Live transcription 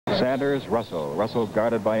Sanders, Russell. Russell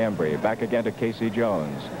guarded by Embry. Back again to Casey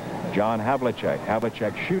Jones. John Havlicek.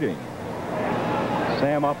 Havlicek shooting.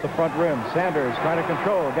 Sam off the front rim. Sanders trying to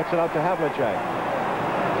control. Gets it out to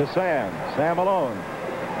Havlicek. To Sam. Sam alone.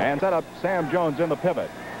 And set up Sam Jones in the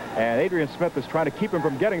pivot. And Adrian Smith is trying to keep him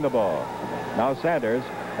from getting the ball. Now Sanders.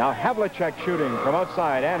 Now Havlicek shooting from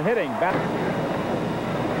outside and hitting. Back.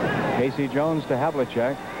 Casey Jones to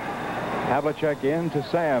Havlicek. Havlicek in to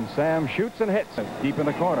Sam. Sam shoots and hits. Deep in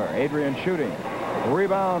the corner. Adrian shooting.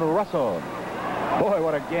 Rebound Russell. Boy,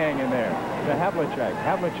 what a gang in there. To Havlicek.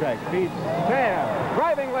 Havlicek feeds Sam.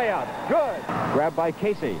 Driving layup. Good. Grabbed by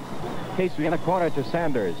Casey. Casey in the corner to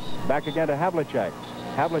Sanders. Back again to Havlicek.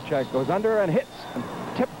 Havlicek goes under and hits.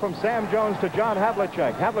 Tip from Sam Jones to John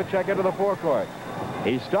Havlicek. Havlicek into the forecourt.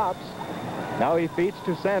 He stops. Now he feeds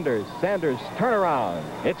to Sanders. Sanders turnaround.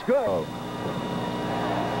 It's good.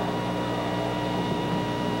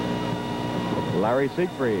 Larry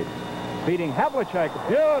Siegfried feeding Havlicek.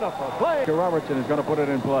 Beautiful play. Robertson is going to put it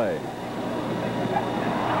in play.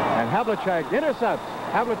 And Havlicek intercepts.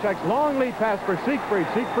 Havlicek's long lead pass for Siegfried.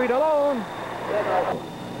 Siegfried alone.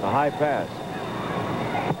 A high pass.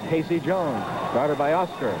 Casey Jones guarded by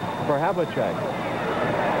Oscar for Havlicek.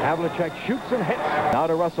 Havlicek shoots and hits. Now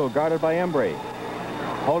to Russell guarded by Embry.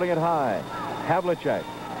 Holding it high. Havlicek.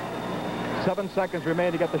 7 seconds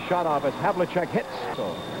remain to get the shot off as Havlicek hits.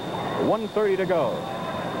 1:30 to go.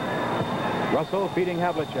 Russell feeding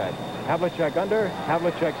Havlicek. Havlicek under.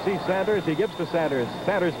 Havlicek sees Sanders. He gives to Sanders.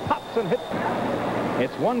 Sanders pops and hits.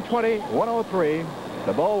 It's 120-103.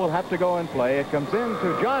 The ball will have to go in play. It comes in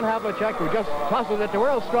to John Havlicek, who just tosses it to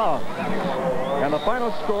Earl Strong. And the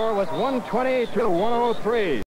final score was 120-103.